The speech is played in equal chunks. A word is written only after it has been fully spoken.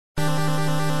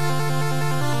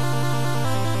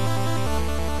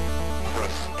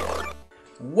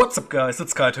What's up guys,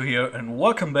 it's Kaito here and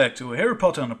welcome back to Harry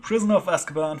Potter and the Prisoner of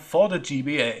Azkaban for the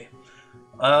GBA.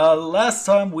 Last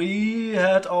time we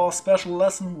had our special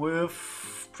lesson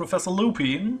with Professor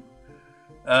Lupin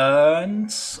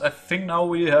and I think now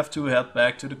we have to head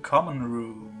back to the common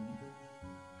room.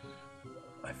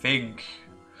 I think.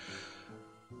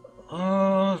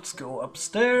 Let's go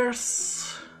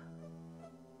upstairs.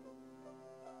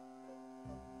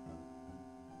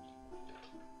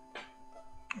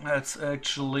 Let's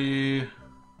actually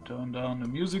turn down the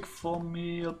music for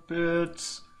me a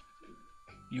bit.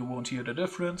 You won't hear the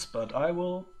difference, but I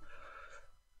will.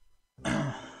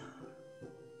 There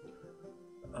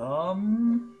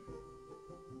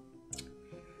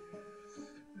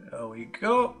we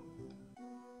go.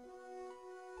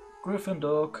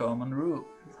 Gryffindor common room.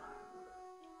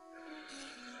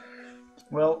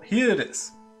 Well, here it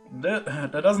is. There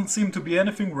doesn't seem to be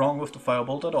anything wrong with the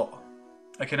firebolt at all.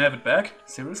 I can have it back?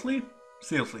 Seriously?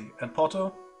 Seriously. And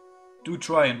Potter? Do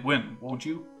try and win, won't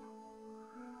you?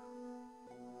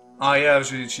 Ah yeah,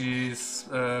 she's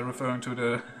referring to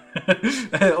the...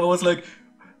 I was like,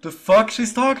 the fuck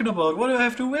she's talking about? What do I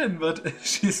have to win? But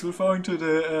she's referring to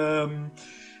the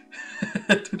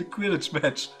to the Quidditch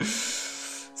match.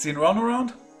 Seen Ron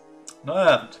around? No,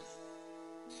 I haven't.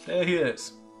 There he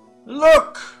is.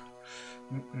 Look!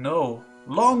 No.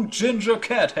 Long ginger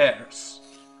cat hairs.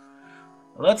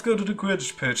 Let's go to the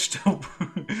Quidditch pitch.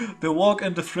 The walk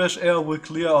and the fresh air will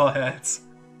clear our heads.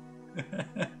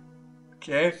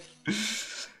 Okay.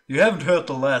 You haven't heard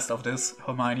the last of this,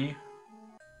 Hermione.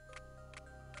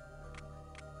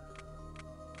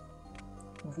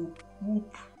 Whoop,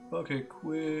 whoop. Okay,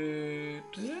 Quidditch.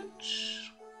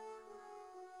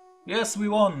 Yes, we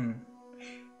won.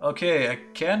 Okay, I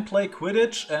can play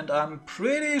Quidditch and I'm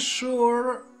pretty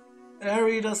sure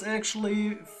Harry does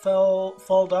actually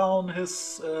fall down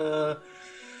his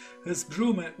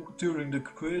broom during the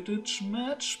Quidditch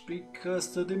match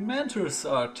because the Dementors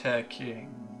are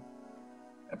attacking.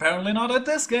 Apparently not at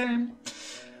this game.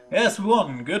 Yes, we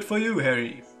won. Good for you,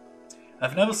 Harry.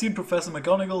 I've never seen Professor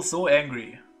McGonagall so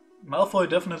angry. Malfoy's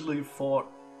definitely for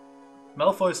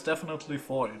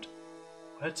it.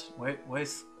 What? Wait,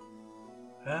 where's...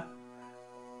 Huh?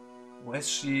 Why is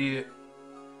she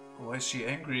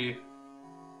angry?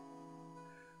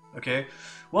 Okay.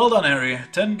 Well done, Harry.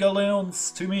 10 galleons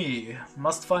to me.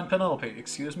 Must find Penelope.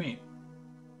 Excuse me.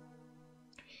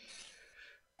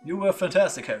 You were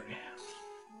fantastic, Harry.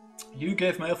 You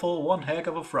gave Malfoy one heck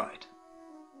of a fright.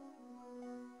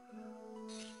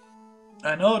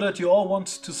 I know that you all want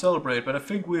to celebrate, but I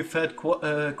think we've had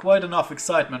quite enough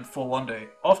excitement for one day.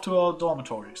 Off to our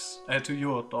dormitories. To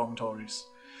your dormitories.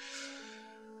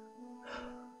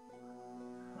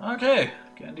 Okay.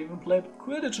 Can't even play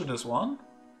Quidditch in this one.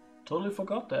 Totally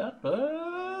forgot that,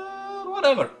 but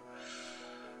whatever.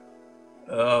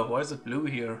 Why is it blue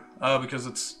here? Ah, because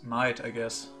it's night, I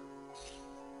guess.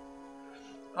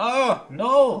 Ah,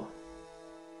 no!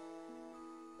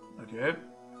 Okay.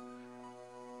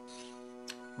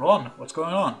 Ron, what's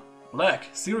going on? Black,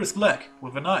 Sirius Black,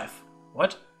 with a knife.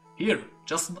 What? Here,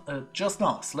 just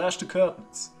now, slash the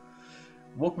curtains.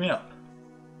 Woke me up.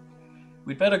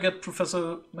 We'd better get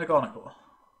Professor McGonagall.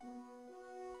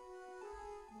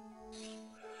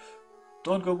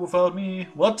 Don't go without me.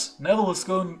 What? Neville is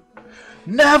going...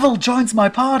 Neville joins my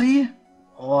party?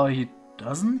 Or he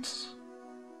doesn't?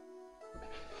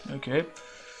 Okay.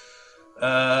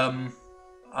 I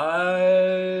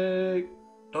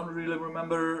don't really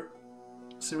remember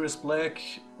Sirius Black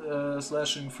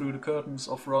slashing through the curtains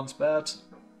of Ron's bed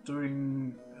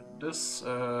during this,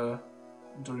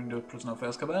 during the Prisoner of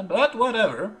Azkaban, but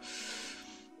whatever.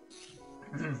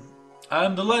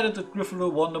 I'm delighted that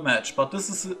Gryffindor won the match, but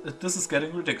this is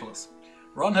getting ridiculous.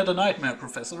 Ron had a nightmare,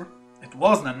 Professor. It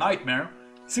wasn't a nightmare.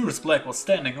 Sirius Black was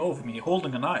standing over me,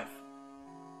 holding a knife.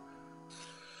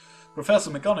 Professor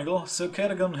McGonagall, Sir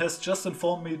Cadogan has just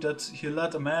informed me that he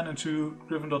let a man into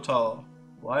Gryffindor Tower.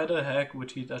 Why the heck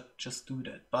would he just do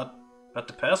that? But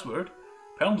the password?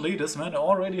 Apparently this man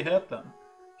already had them.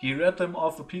 He read them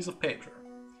off a piece of paper.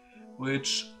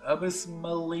 Which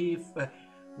abysmally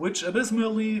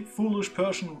foolish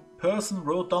person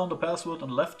wrote down the password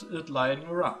and left it lying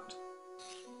around.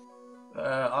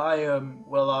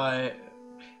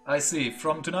 I see.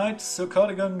 From tonight, Sir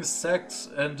Cadogan is sacked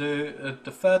and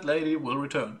the fat lady will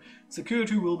return.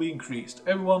 Security will be increased.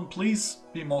 Everyone, please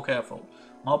be more careful.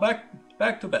 Now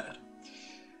back to bed.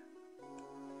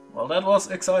 Well, that was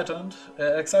exciting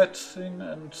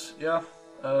and yeah,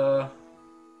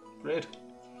 great.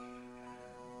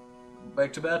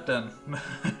 Back to bed then.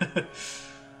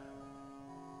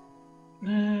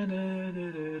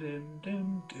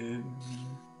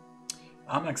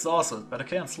 I'm exhausted, but I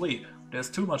can't sleep. There's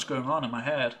too much going on in my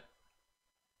head.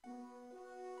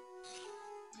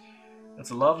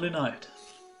 It's a lovely night.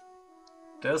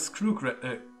 There's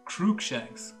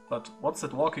Crookshanks, but what's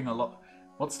that walking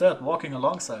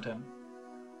alongside him?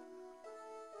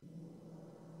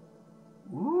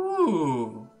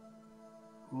 Ooh.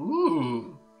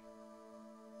 Ooh.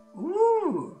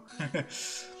 Ooh.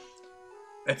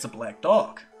 It's a black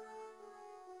dog.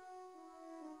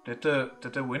 Did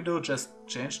the window just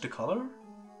change the color?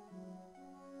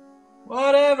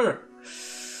 Whatever.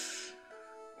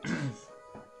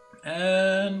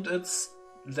 And it's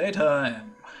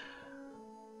daytime.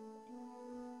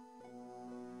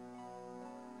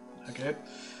 Okay.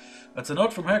 That's a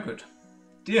note from Hagrid.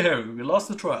 Dear Harry, we lost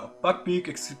the trial. Buckbeak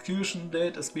execution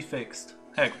date is be fixed.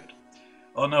 Hagrid.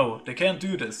 Oh no, they can't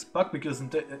do this. Buckbeak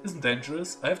isn't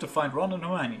dangerous. I have to find Ron and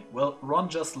Hermione. Well, Ron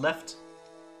just left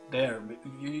there.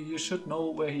 You should know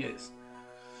where he is.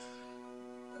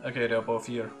 Okay, they're both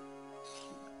here.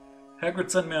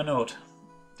 Hagrid sent me a note.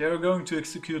 They are going to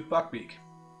execute Buckbeak.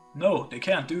 No, they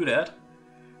can't do that.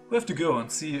 We have to go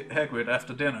and see Hagrid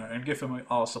after dinner and give him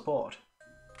our support.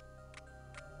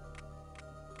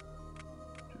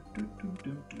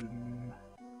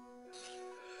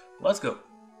 Let's go.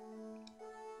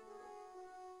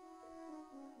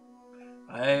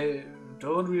 I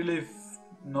don't really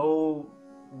know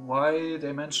why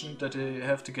they mentioned that they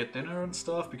have to get dinner and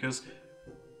stuff, because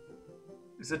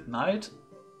is it night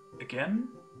again?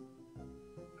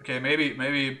 Okay,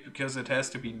 maybe because it has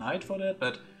to be night for that,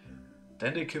 but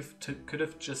then they could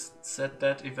have just set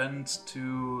that event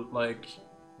to like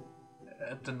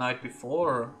at the night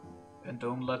before and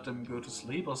don't let them go to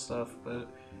sleep or stuff. But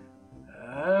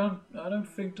I don't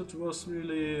think that was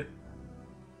really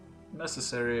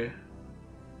necessary.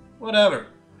 Whatever.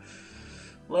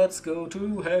 Let's go to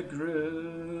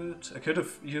Hagrid. I could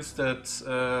have used that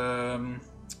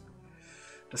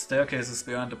the staircases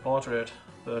behind the portrait,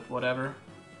 but whatever.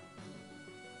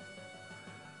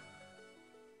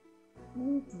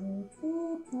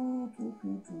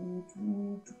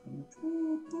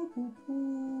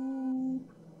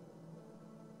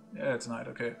 Yeah, it's night,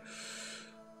 okay.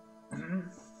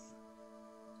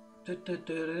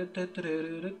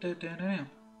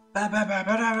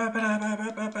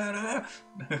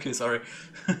 Okay, sorry.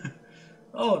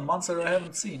 Oh, a monster I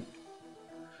haven't seen.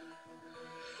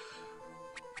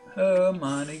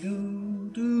 Hermione,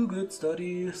 do good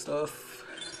study stuff.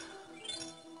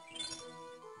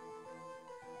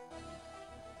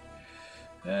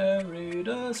 Harry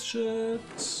does shit.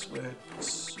 Wait,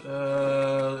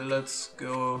 let's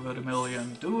go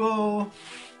Vermilion duo.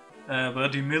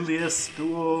 Verdimilius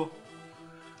duo.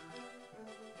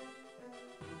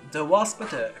 The Wasp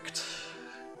attacked.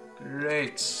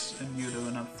 Great, and you do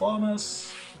an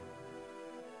Informus.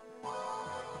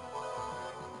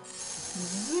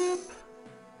 Zip.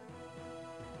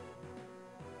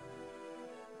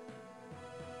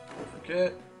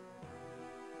 Okay.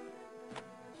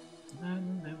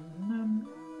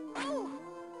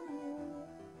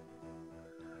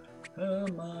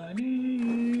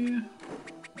 Hermione.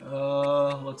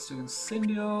 Let's do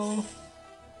Incendio.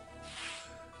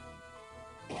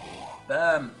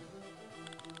 Bam.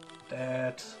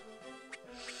 That.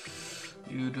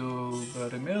 You do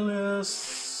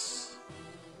Verdimilius.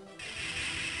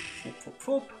 Foop, foop,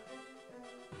 foop.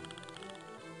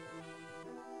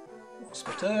 Wasp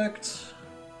attacked.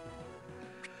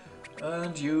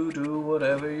 And you do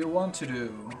whatever you want to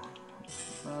do.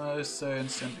 I say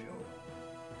Incendio.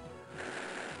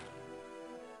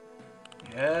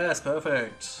 Yes,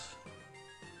 perfect.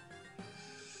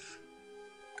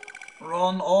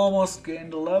 Ron almost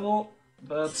gained a level,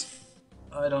 but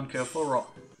I don't care for Ron.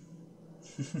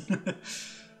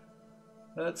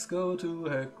 Let's go to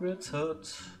Hagrid's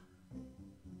hut.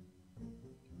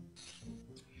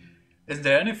 Is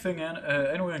there anything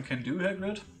anyone can do,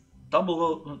 Hagrid?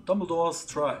 Dumbledore's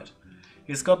tried.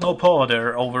 He's got no power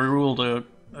there. Overrule the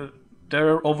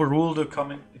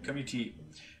committee.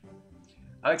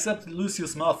 I accept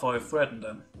Lucius Malfoy threatened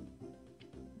them.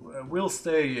 We'll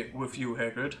stay with you,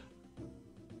 Hagrid.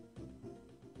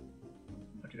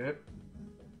 Okay.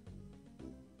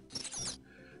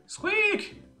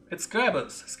 Squeak! It's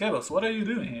Scabbers. Scabbers, what are you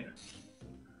doing here?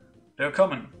 They're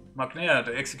coming. Magnaire,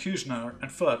 the executioner,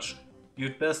 and Fudge.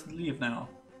 You'd best leave now.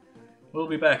 We'll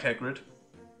be back, Hagrid.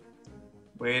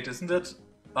 Wait, isn't it?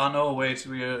 Oh no, wait,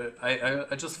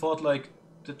 I just thought like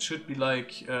that should be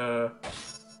like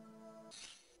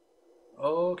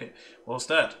Oh, okay. What was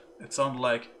that? It sounded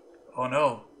like, oh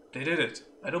no, they did it.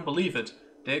 I don't believe it.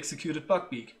 They executed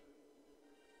Buckbeak.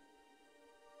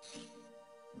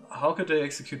 How could they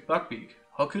execute Buckbeak?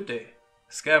 How could they?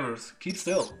 Scabbers, keep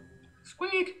still.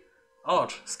 Squeak!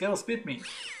 Ouch, Scabbers bit me.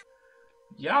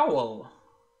 Yowl!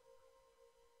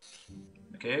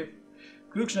 Okay.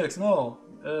 Quicksnacks, no.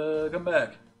 Come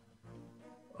back.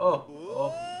 Oh,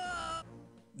 oh.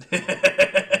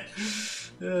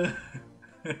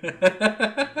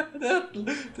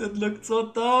 that looked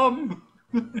so dumb.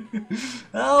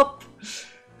 Help!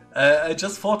 I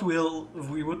just thought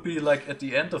we would be like at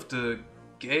the end of the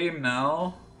game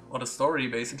now, or the story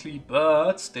basically,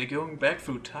 but they're going back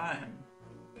through time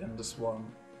in this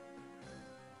one.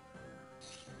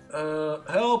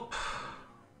 Help!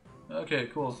 Okay,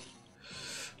 cool.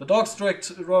 The dog's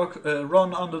dragged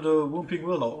Ron under the Whooping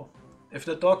Willow. If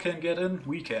the dog can get in,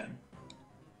 we can.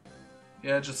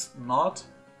 Yeah, just not.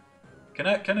 Can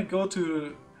I go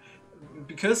to...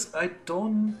 Because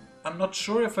I'm not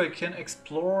sure if I can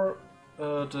explore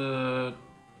the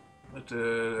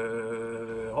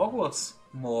Hogwarts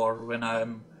more when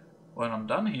I'm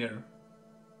done here.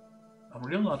 I'm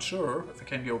really not sure if I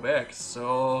can go back,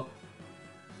 so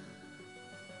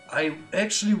I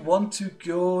actually want to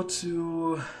go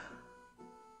to...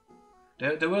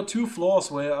 There were 2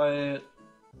 floors where I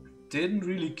didn't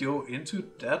really go into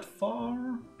that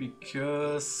far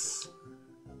because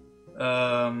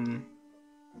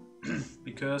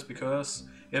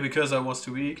because I was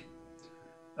too weak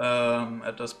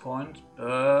at this point,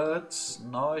 but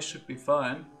now I should be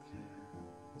fine.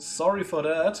 Sorry for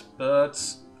that, but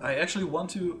I actually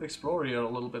want to explore here a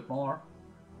little bit more.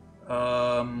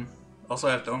 Also,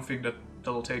 I don't think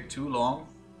that'll take too long.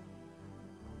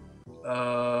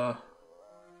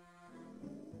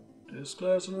 This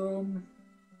classroom.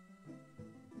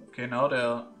 Okay, now there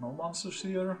are no monsters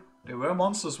here. There were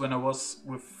monsters when I was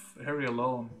with Harry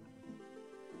alone.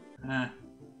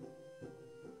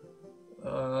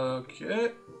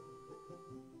 Okay.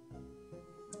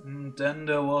 And then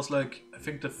there was like, I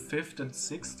think the 5th and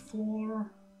 6th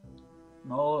floor?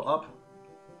 No, up.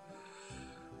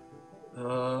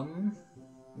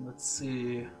 Let's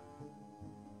see.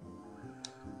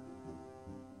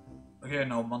 Okay,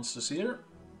 no monsters here.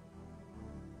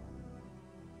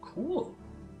 Cool.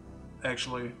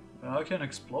 Actually, I can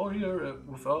explore here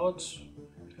without...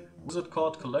 Wizard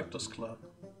Card Collectors Club.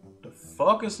 The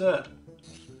fuck is that?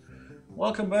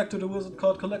 Welcome back to the Wizard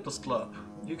Card Collectors Club.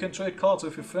 You can trade cards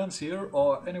with your friends here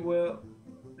or anywhere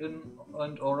in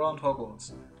and around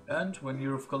Hogwarts. And when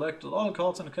you've collected all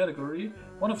cards in a category,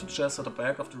 one of the chests at the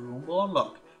back of the room will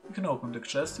unlock. You can open the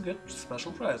chest to get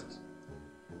special prizes.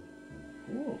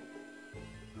 Cool.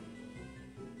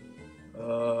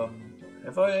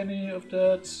 Have I any of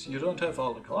that? You don't have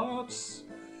all the cards.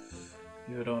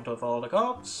 You don't have all the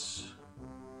cards.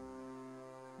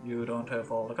 You don't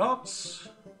have all the cards.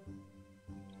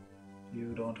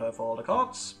 You don't have all the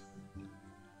cards.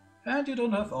 And you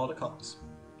don't have all the cards.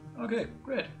 Okay,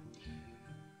 great.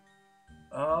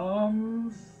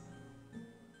 Anything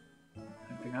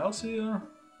else here?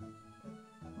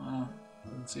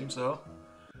 Doesn't seem so.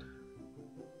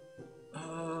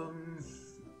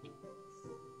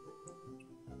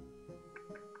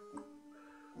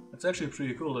 It's actually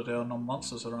pretty cool that there are no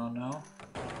monsters around now,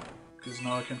 because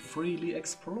now I can freely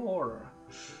explore.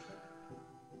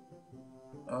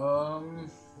 Yeah,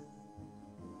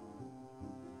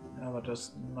 but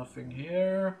there's nothing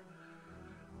here.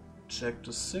 Check the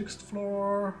 6th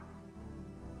floor.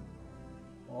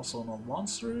 Also no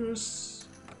monsters.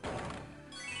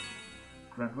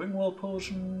 Grand Wingwall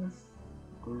potion.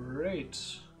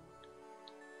 Great.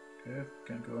 Okay,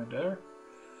 can't go in there.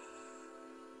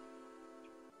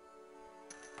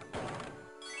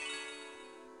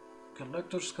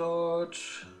 Collector's card.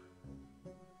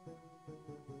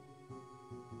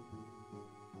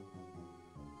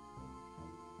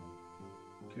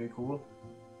 Okay, cool.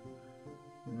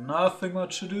 Nothing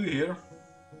much to do here.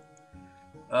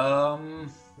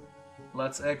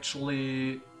 Let's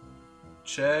actually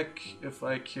check if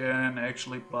I can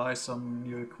actually buy some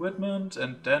new equipment,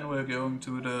 and then we're going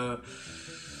to the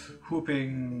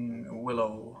Whooping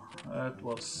Willow. That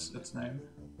was its name.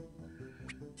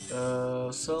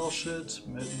 Sell shit,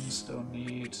 mittens, don't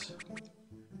need.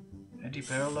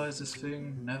 Anti-paralysis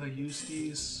thing, never use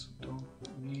these, don't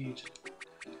need.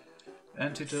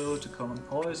 Antidote to common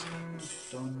poison,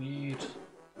 don't need.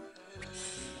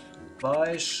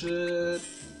 Buy shit,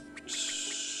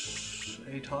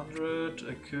 800,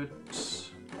 I could...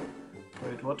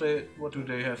 Wait, what do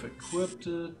they have equipped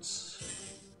it?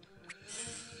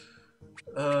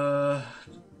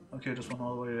 Okay, this one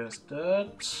already has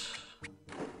that.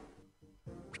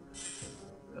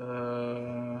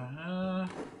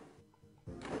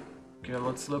 Okay,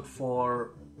 let's look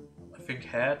for, I think,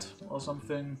 hat or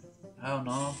something. I don't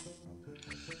know.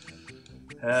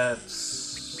 Hats.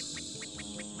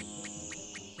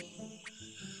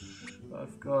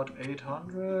 I've got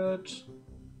 800.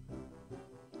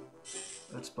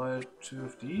 Let's buy 2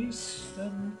 of these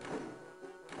then.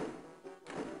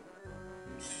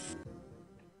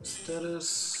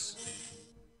 Status.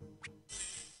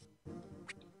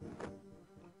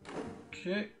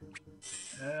 Okay.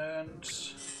 And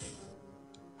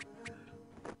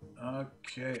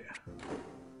okay.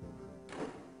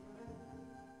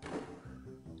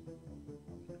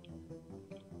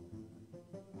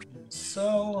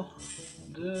 So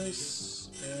this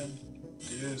and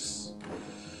this.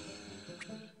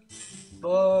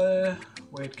 Buy.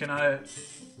 Wait, can I?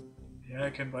 Yeah, I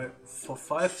can buy for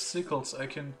 5 sickles. I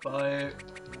can buy.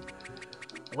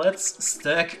 Let's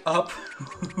stack up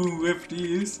with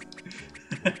these.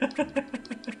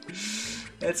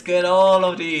 Let's get all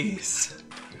of these.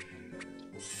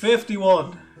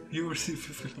 51. You receive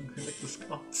 51 collector's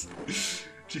cards.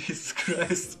 Jesus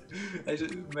Christ.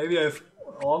 Maybe I have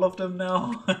all of them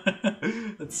now.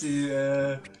 Let's see.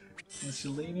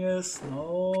 Miscellaneous,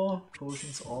 no.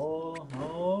 Potions, all,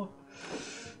 no.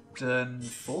 Then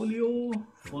Folio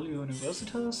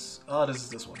Universitas. Ah, this is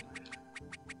this one.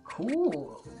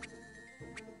 Cool.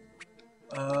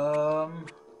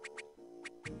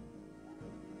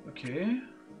 Okay.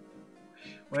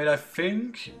 Wait, I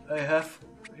think I have.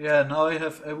 Yeah, now I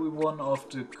have every one of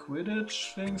the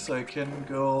Quidditch things. So I can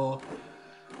go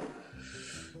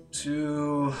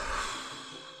to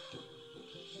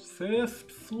 5th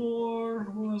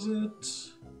floor, was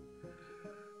it?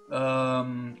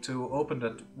 To open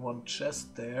that one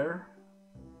chest there.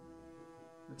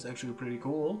 It's actually pretty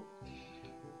cool.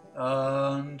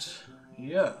 And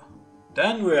yeah.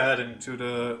 Then we're heading to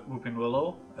the Whooping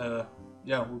Willow.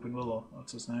 Yeah, Whooping Willow,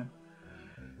 that's his name.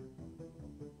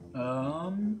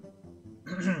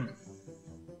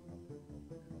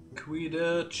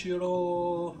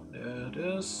 Quidditchiro, there it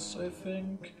is, I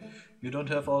think. You don't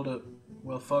have all the...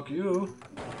 Well, fuck you.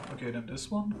 Okay, then this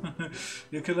one.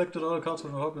 You collected all the cards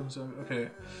from the Hogwarts. Okay.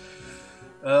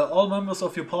 All members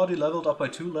of your party leveled up by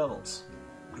 2 levels.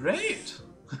 Great!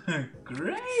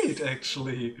 Great,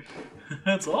 actually.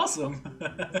 That's awesome.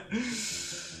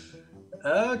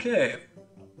 Okay.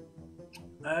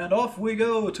 And off we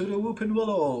go to the Whooping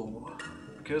Willow.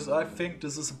 Because I think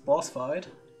this is a boss fight.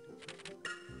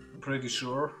 I'm pretty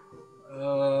sure.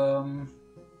 And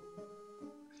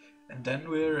then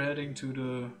we're heading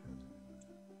to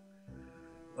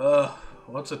the...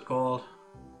 what's it called?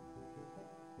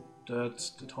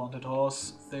 That's the haunted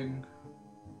horse thing.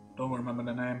 Don't remember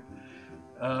the name.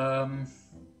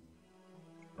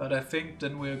 But I think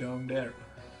then we're going there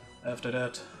after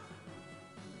that.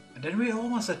 And then we're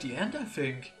almost at the end, I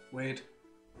think. Wait.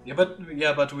 Yeah,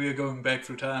 but we're going back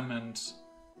through time and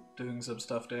doing some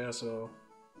stuff there, so...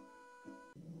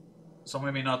 So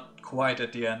maybe not quite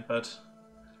at the end, but...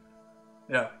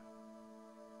 Yeah.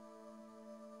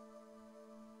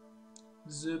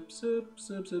 Zip, zip,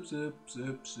 zip, zip, zip,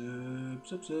 zip, zip,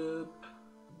 zip, zip.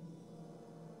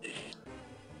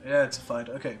 Yeah, it's a fight,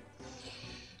 okay.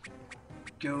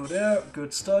 Go there,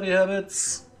 good study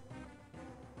habits.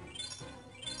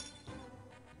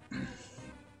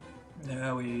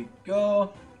 There we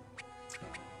go.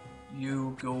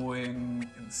 You going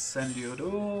Incendio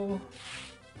Duo.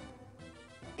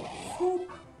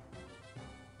 Whoop.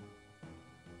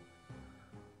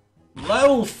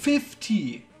 Level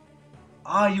 50!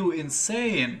 Are you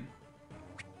insane?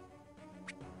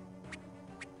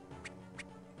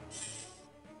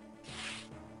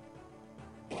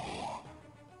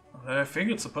 I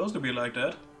think it's supposed to be like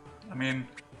that. I mean,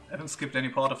 I haven't skipped any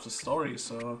part of the story,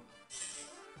 so...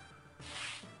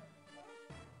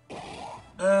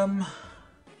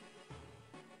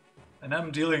 And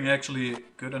I'm dealing actually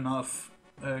good enough,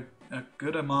 a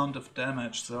good amount of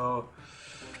damage, so...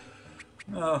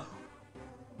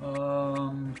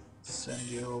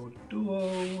 Incendio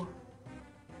Duo.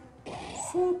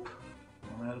 Whoop.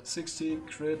 I'm at 60,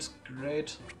 crit,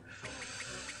 great.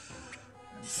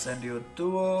 Incendio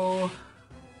Duo.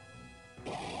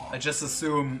 I just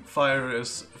assume fire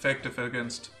is effective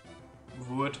against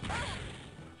wood.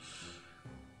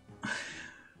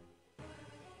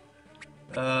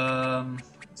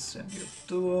 Incendio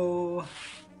Duo.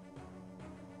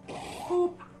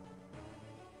 Whoop.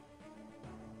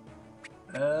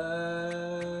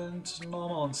 And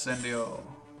normal Incendio.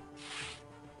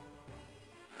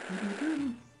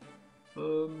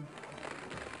 Boom.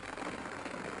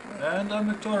 And I'm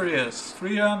victorious.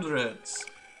 300s.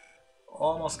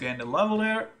 Almost gained a level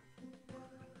there.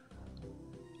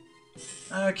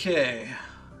 Okay.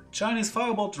 Chinese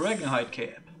Fireball Dragonhide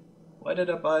Cap. Why did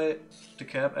I buy the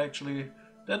cap actually?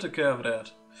 That took care of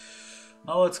that.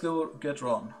 Now let's go get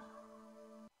Ron.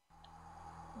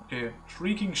 Okay,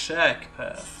 Shrieking Shack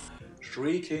path.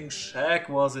 Shrieking Shack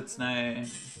was its name.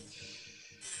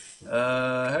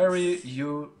 Harry,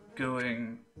 you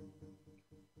going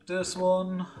this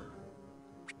one.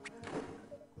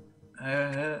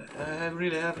 I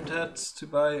really haven't had to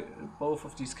buy both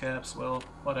of these caps. Well,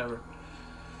 whatever.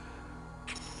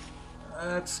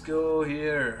 Let's go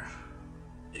here.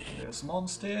 There's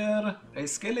monster. A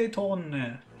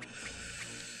skeleton.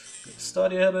 Good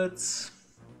study habits.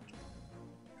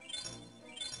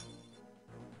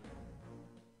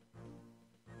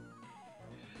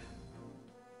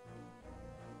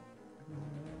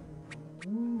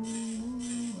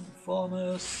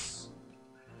 Informers.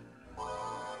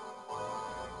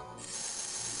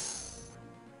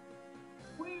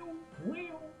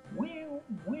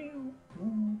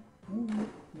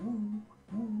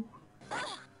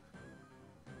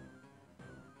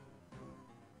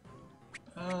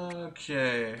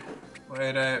 Okay,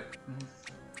 wait,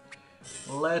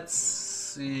 let's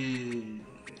see.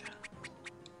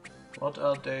 What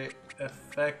are they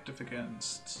effective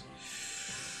against?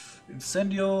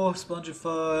 Incendio,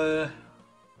 Spongify.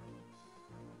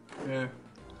 Okay,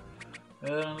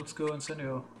 and let's go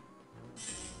Incendio.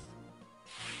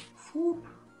 Foop.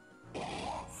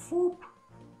 Foop.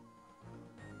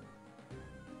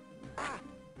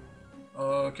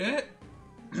 Okay,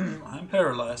 I'm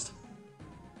paralyzed.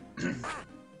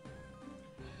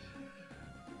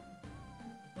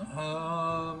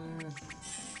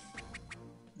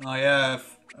 Oh yeah,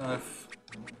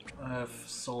 I've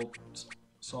solved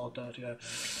that, yeah.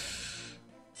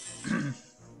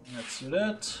 Let's do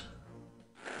that.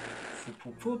 Foop,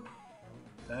 foop,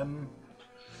 foop.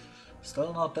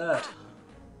 Still not that.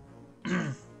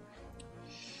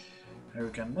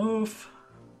 Harry can move.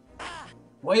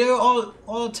 Why are you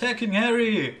all attacking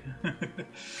Harry?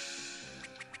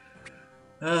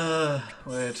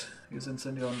 Wait, use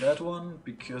Incendio on that one,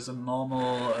 because a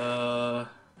normal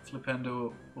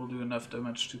Flipendo will do enough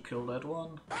damage to kill that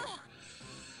one.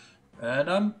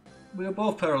 And we're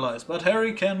both paralyzed, but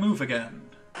Harry can move again.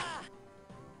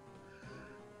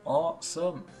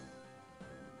 Awesome.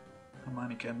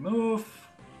 Hermione can move.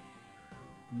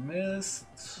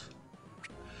 Missed.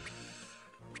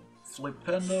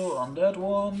 Flipendo on that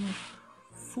one.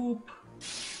 Foop.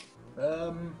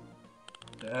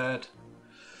 Dead.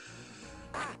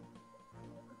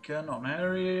 Again on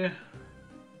Harry.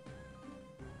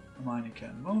 Hermione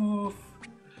can move.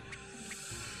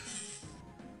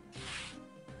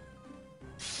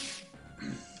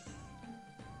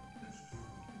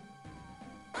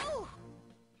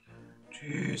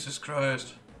 Jesus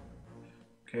Christ.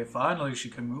 Okay, finally she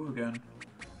can move again.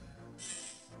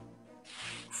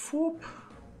 Foop.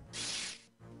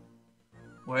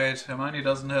 Wait, Hermione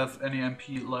doesn't have any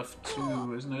MP left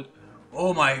too, isn't it?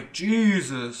 Oh my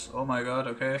Jesus! Oh my god,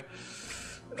 okay.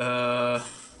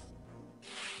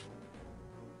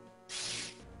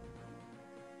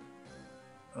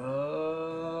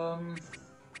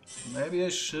 Maybe I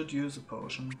should use a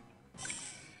potion.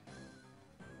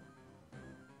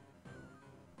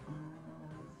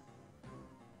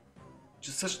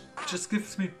 Just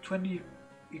gives me 20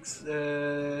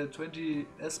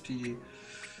 SP.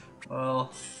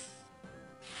 Well,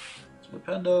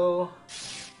 Flipendo.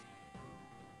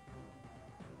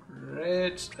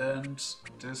 Great, and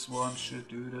this one should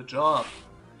do the job.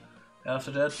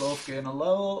 After that, both gain a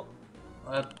level,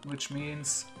 which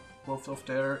means both of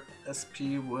their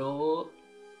SP will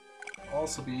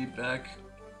also be back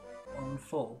on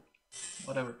full.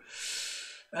 Whatever.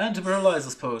 And the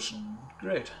Paralyzer's Potion.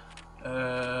 Great.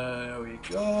 There we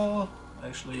go.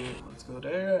 Actually, let's go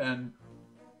there, and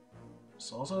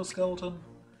it's also a skeleton.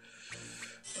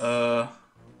 Okay.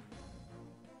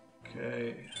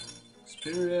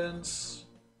 Experience.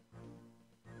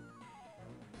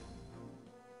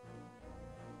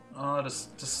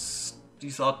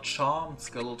 These are charmed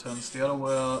skeletons. The other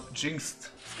were jinxed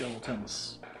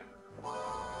skeletons.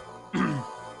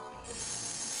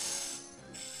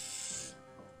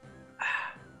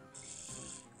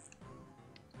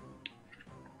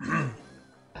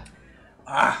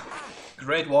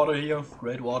 Great water here.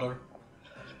 Great water.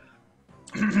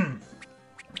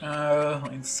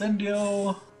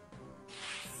 Incendio.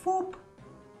 Whoop.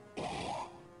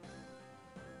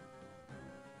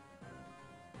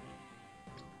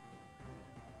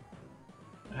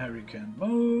 Harry can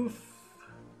move.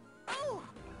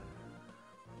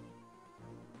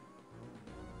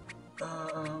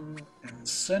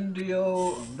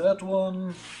 Incendio on that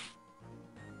one.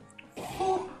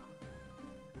 Whoop.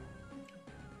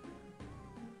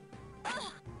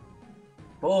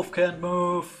 Both can't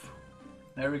move.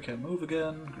 Harry can move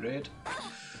again. Great.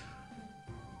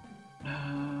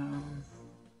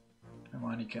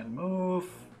 Hermione can move.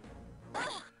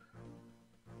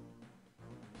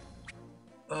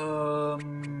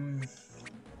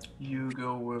 You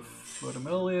go with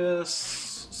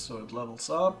Vermilius, so it levels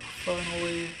up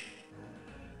finally.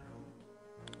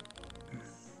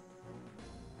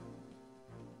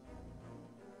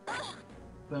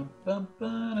 Bum, bum,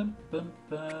 bum, bum,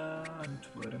 bum. And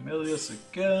Vermilius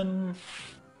again.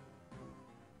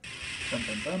 Bum,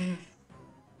 bum, bum.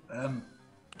 Bam.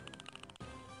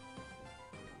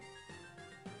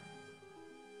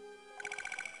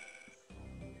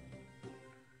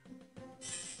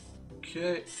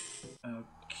 Okay,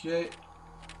 okay,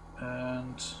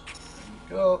 and there we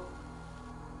go.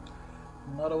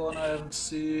 Another one I haven't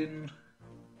seen.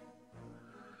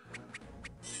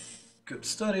 Good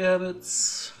study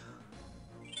habits.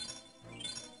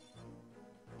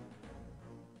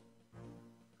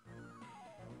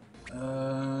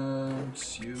 And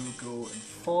you go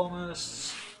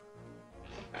Informers.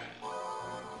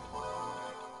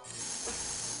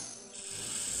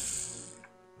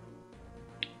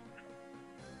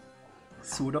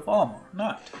 Suit of Armor,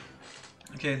 nice.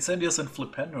 Okay, Incendius and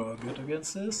Flipendo are good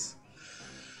against this.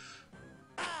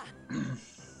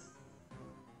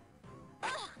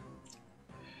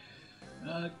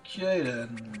 Okay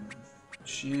then,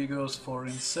 she goes for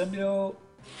Incendio.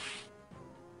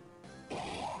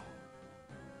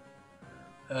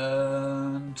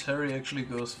 And Harry actually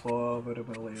goes for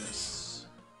Vermilius.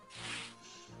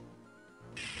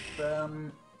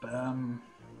 Bam, bam.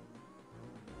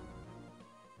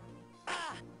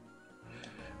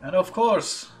 And of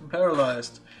course, I'm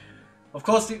paralyzed. Of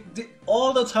course,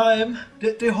 all the time,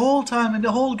 the whole time in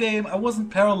the whole game, I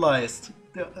wasn't paralyzed.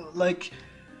 Like,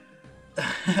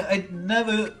 I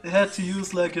never had to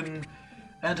use like an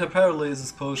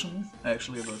anti-paralysis potion.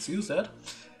 Actually, let's use that.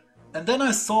 And then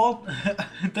I sold,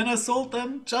 then I sold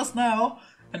them just now,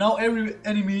 and now every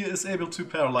enemy is able to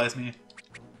paralyze me.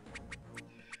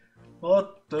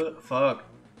 What the fuck?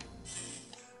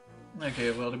 Okay,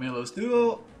 well, the Milos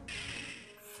duo.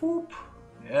 Foop.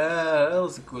 Yeah, that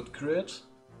was a good crit.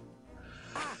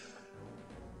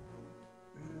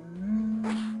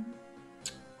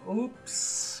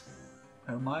 Oops.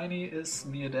 Hermione is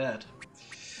near dead.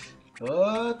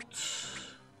 But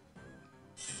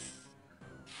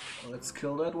let's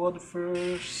kill that one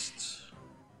first.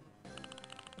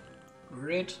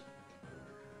 Great.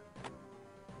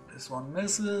 This one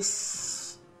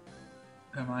misses.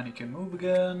 Hermione can move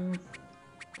again.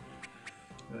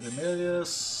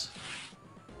 Vermilius.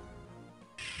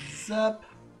 Zap.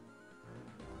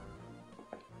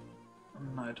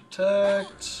 Knight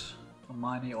attacked.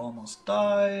 Hermione almost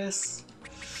dies.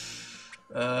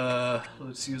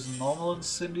 Let's use a normal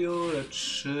Incendio. That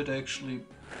should actually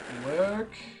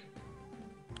work.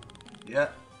 Yeah,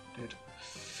 did.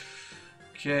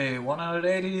 Okay,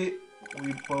 180.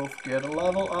 We both get a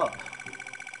level up.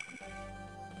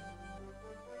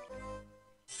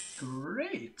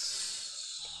 Great.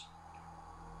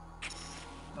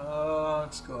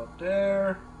 Let's go up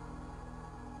there.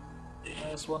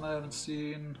 There's one I haven't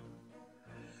seen.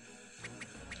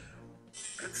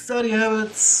 Good study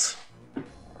habits.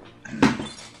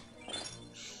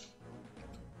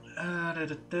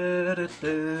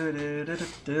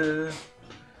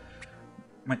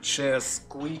 My chair's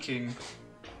squeaking.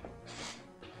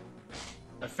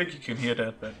 I think you can hear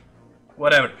that, but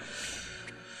whatever.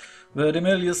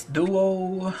 Vermilius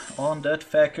duo on that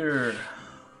facker.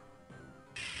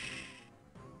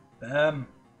 Bam.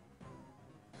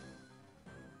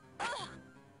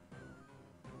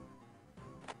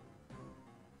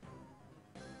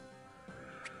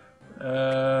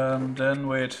 Then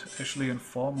wait, actually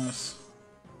inform us.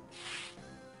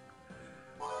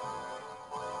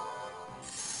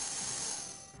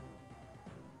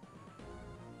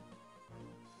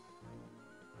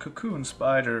 Cocoon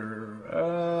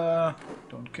spider.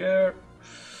 Don't care.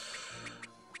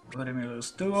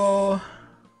 Vermilius duo.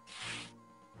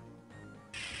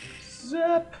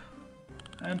 Zap.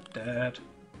 And dead.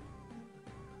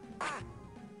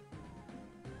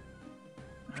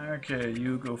 Okay,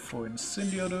 you go for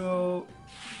Incendio duo.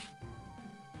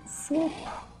 Foop.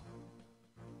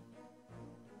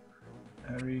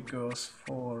 Harry goes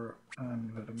for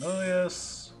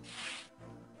Vermilius.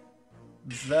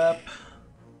 Zap.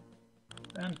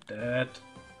 And dead.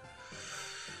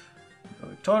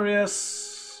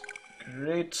 Victorious.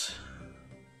 Great.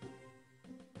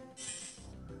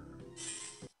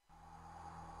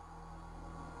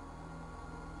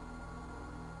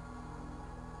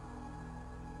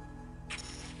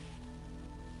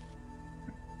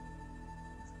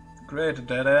 Great, a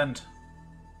dead end.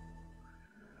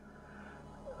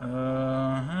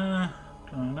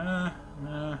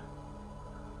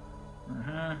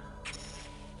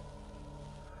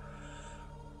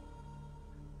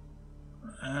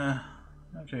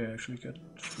 Okay, actually get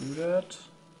through that.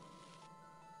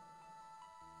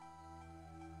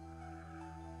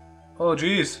 Oh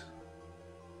jeez.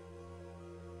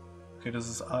 Okay, this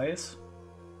is ice.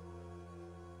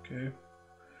 Okay.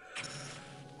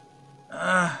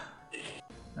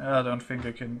 I don't think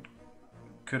I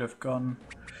could have gone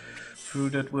through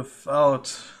that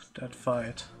without that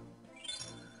fight.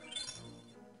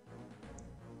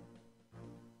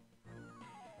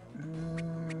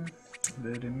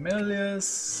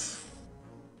 Verdimillius.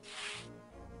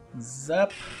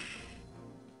 Zap.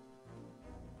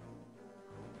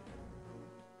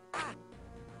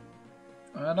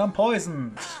 And I'm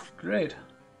poisoned. Great.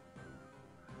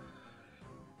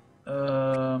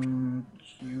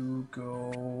 You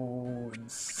go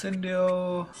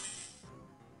Incendio.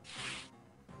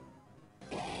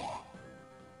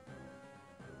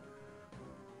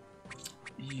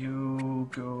 You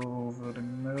go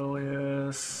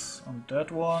Verdimillius on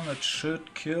that one. It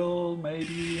should kill,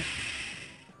 maybe.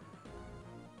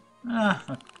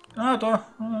 It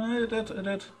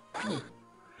did. Oh.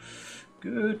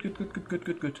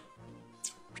 Good.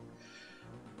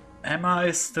 Am I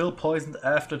still poisoned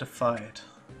after the fight?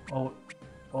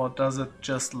 Or does it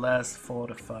just last for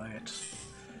the fight?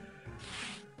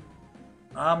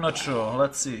 I'm not sure.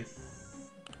 Let's see.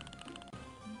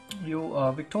 You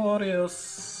are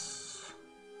victorious.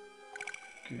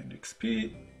 Gain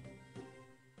XP.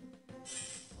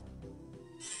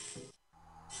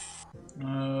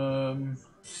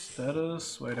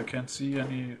 Status. Wait, I can't see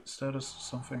any status or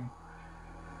something.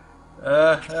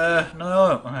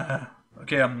 No.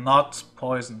 Okay, I'm not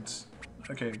poisoned.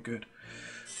 Okay, good.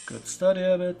 Good study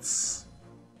habits.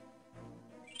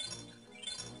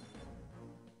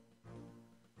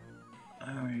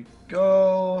 There we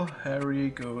go. Harry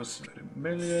goes to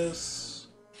Emilius.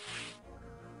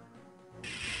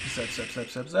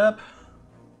 Zap.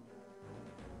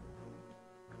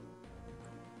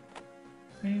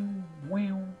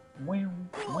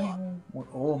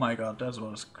 Oh my god, that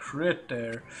was crit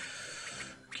there.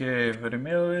 Okay,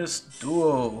 Verdimillius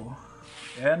Duo.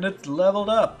 And it leveled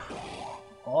up.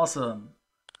 Awesome.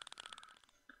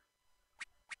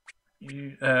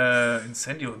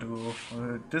 Incendio Duo.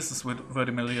 This is with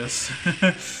Verdimillius.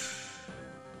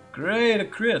 Great, a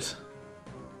crit.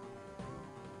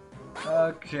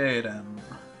 Okay then.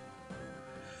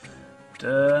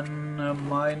 Then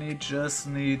Hermione just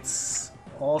needs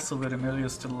also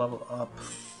Verdimillius to level up.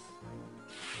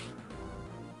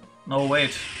 No,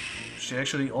 wait. She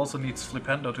actually also needs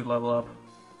Flipendo to level up.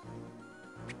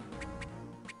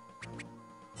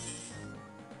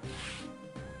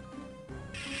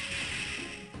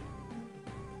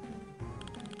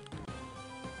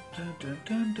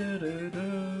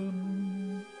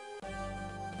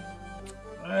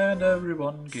 And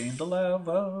everyone gained a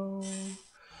level.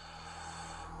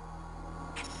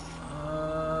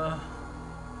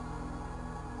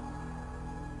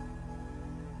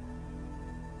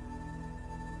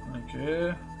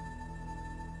 Okay.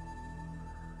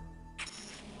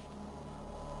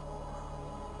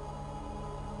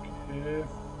 Okay.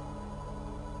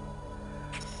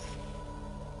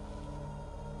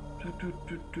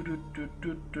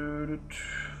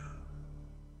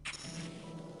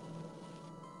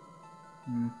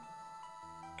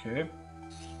 Okay.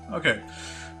 Okay.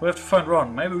 We have to find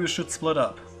Ron. Maybe we should split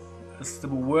up. It's the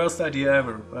worst idea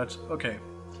ever, but okay.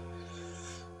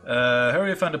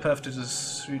 Harry, find a path to the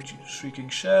Shrieking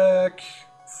Shack.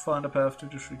 Find a path to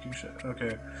the Shrieking Shack.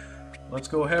 Okay. Let's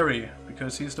go Harry,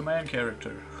 because he's the main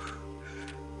character.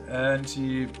 And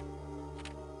he...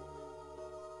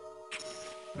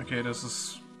 Okay, this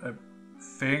is... I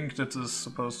think that is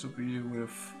supposed to be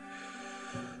with...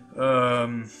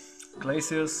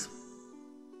 Glacius.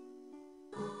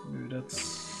 Maybe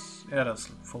that's... Yeah, that's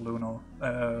for Luno.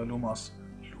 Lumos.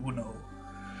 Luno.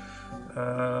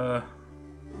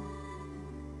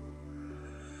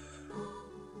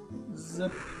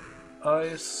 Zip.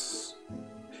 Ice.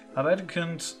 I bet I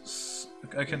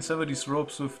can sever these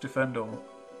ropes with Defendo.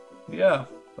 Yeah,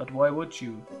 but why would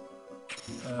you?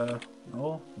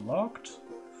 No, locked?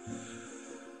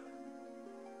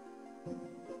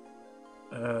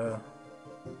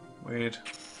 Wait.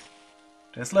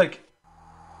 There's like...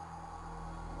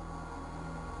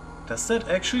 Does that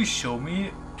actually show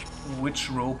me which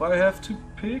rope I have to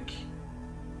pick?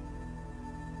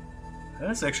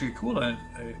 That's actually cool.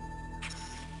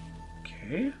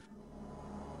 Okay.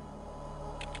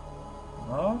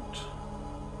 Locked.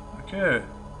 Okay.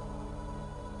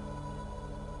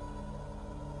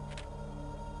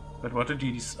 But what did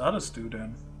these others do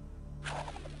then?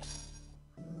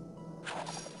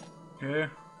 Okay.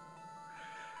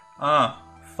 Ah,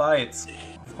 fights,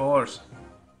 of course.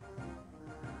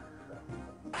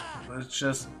 But it's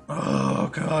just... Oh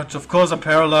god, of course I'm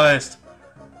paralyzed!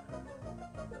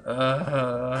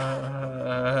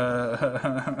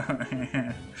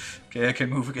 Okay, I can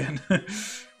move again.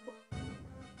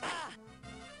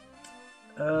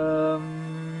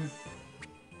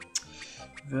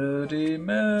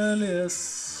 Verdimelius.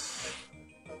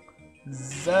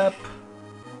 Zap.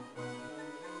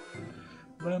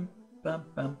 Bam, bam,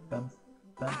 bam, bam.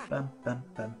 Bam, bam, bam,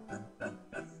 bam, bam, bam,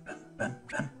 bam, bam,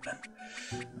 bam, bam.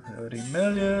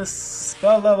 Verdimelius.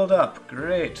 Spell leveled up.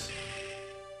 Great.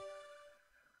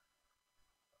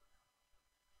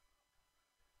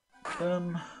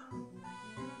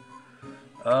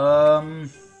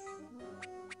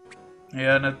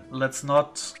 Yeah, let's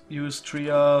not use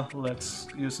Tria, let's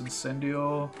use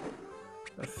Incendio.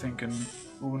 I think an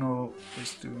Uno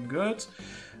is doing good.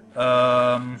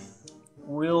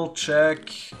 We'll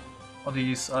check all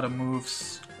these other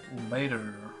moves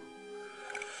later.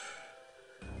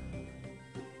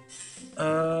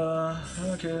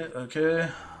 Okay.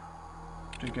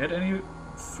 Do you get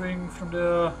anything from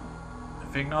there? I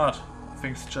think not. I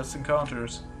think it's just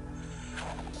encounters.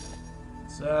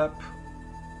 Zap.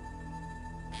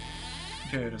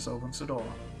 Okay, this opens the door.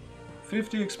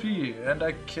 50 XP, and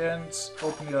I can't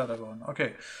open the other one.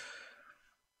 Okay.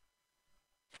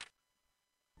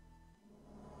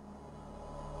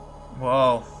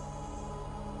 Wow.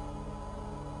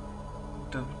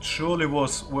 That surely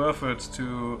was worth it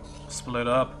to split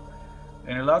up.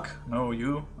 Any luck? No,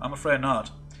 you? I'm afraid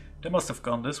not. They must have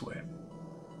gone this way.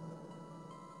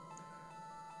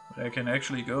 But I can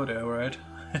actually go there, right?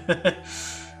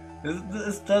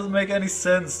 This doesn't make any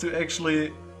sense to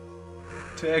actually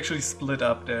split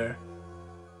up there.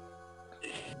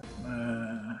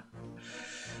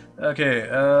 Okay,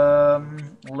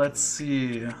 let's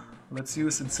see. Let's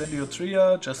use Incendio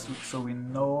Tria just so we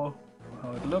know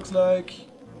how it looks like.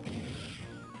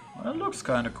 Well, it looks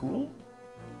kind of cool.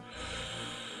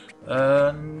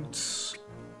 And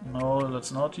no,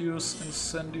 let's not use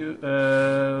Incendio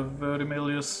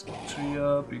Verdimelius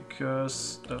Tria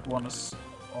because that one is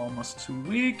almost too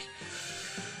weak.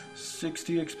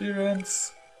 60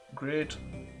 experience. Great.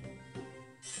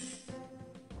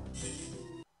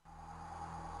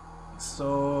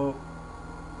 So...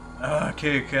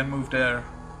 okay, can move there.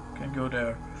 Can go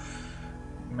there.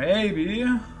 Maybe...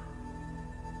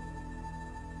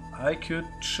 I could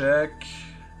check...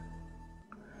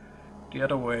 the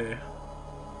other way.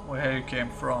 Where he came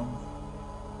from.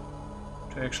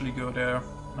 To actually go there.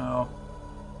 No.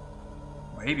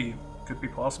 Maybe. Could be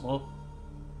possible.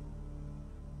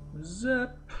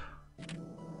 Zap.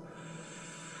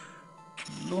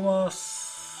 Lumos.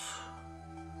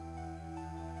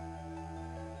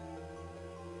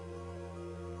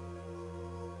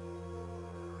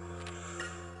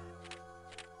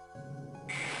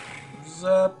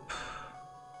 Zap.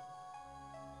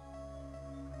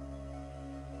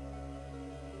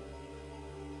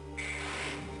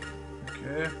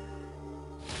 Okay.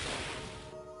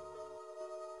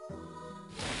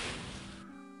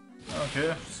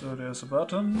 Okay, so there's a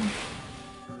button,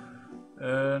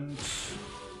 and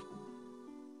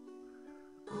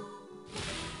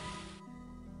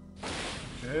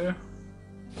okay.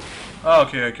 Oh,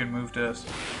 okay, I can move this.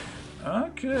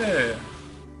 Okay,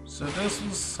 so this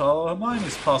is how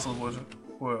Hermione's puzzle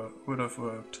would have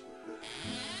worked.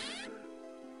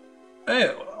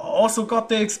 Hey, also got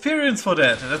the experience for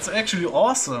that. That's actually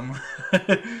awesome.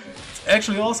 It's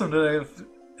actually awesome that I've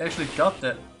actually got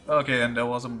that. Okay, and there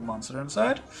was a monster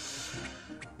inside.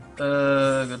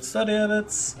 Good study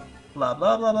habits. Blah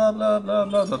blah blah blah blah blah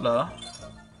blah blah blah.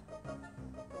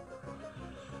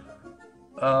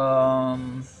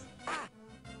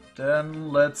 Then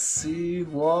let's see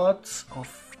what. Oh,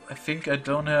 I think I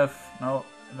don't have. No,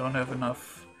 I don't have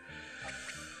enough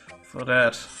for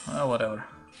that. Oh, whatever.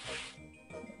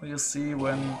 We'll see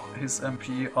when his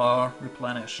MP are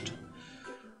replenished.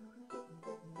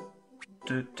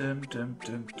 You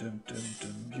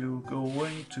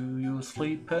going to use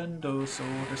Flipendo, so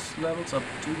this levels up.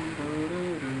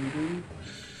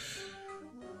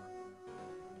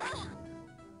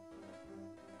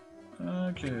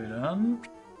 Okay then.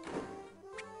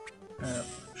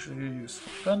 Should you use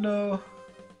Flipendo?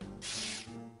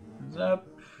 Zap.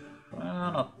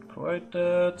 Not quite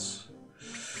that.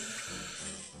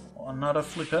 Another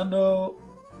Flipendo.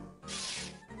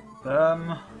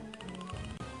 Bam.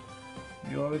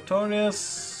 You're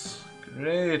victorious.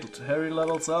 Great, Harry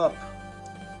levels up.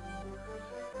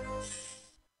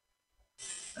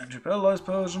 Anti-paralyze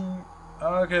potion.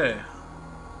 Okay.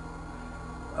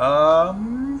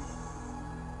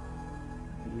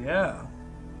 Yeah.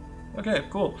 Okay,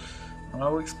 cool.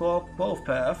 Now we explore both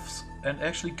paths and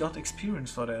actually got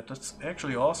experience for that. That's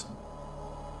actually awesome.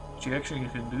 She actually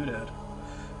can do that.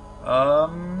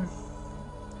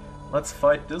 Let's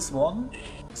fight this one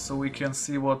so we can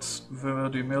see what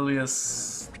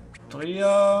Verdimilius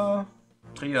Tria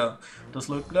does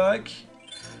look like.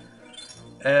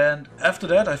 And after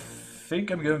that I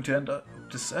think I'm going to end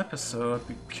this episode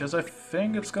because I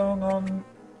think it's going on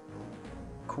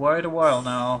quite a while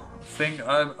now. I think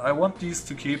I want these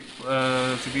to keep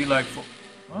to be like.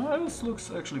 Oh, this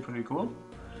looks actually pretty cool.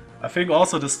 I think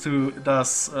also this too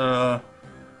does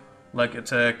like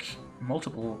attack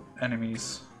multiple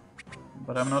enemies,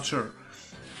 but I'm not sure.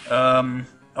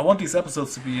 I want these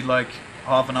episodes to be like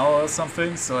half an hour or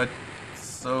something, so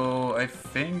I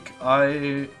think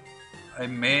I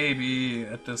may be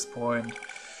at this point.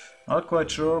 Not quite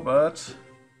sure, but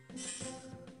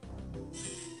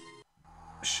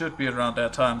should be around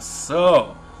that time.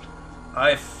 So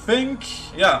I think,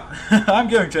 yeah, I'm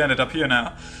going to end it up here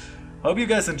now. Hope you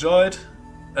guys enjoyed.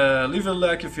 Leave a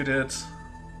like if you did.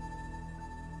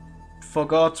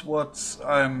 Forgot what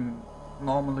I'm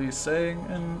normally saying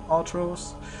in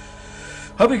outros.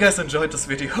 Hope you guys enjoyed this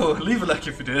video. Leave a like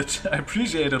if you did. I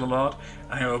appreciate it a lot.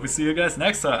 I hope we see you guys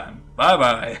next time. Bye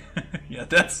bye. Yeah,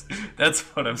 that's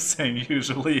what I'm saying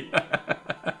usually.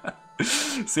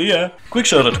 See ya! Quick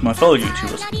shout out to my fellow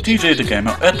YouTubers, TJ the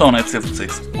Gamer,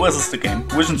 @Donut76, Versus the Game,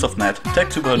 Visions of Net,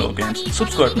 Tech2 Games,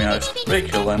 Subscribe Me Eyes, Ray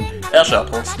Killam, Ash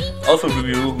Apples, Alpha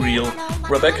Review Real,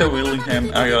 Rebecca Willingham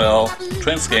IRL,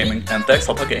 Trans Gaming, and Dex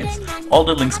Hopper Games. All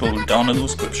the links will be down in the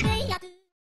description.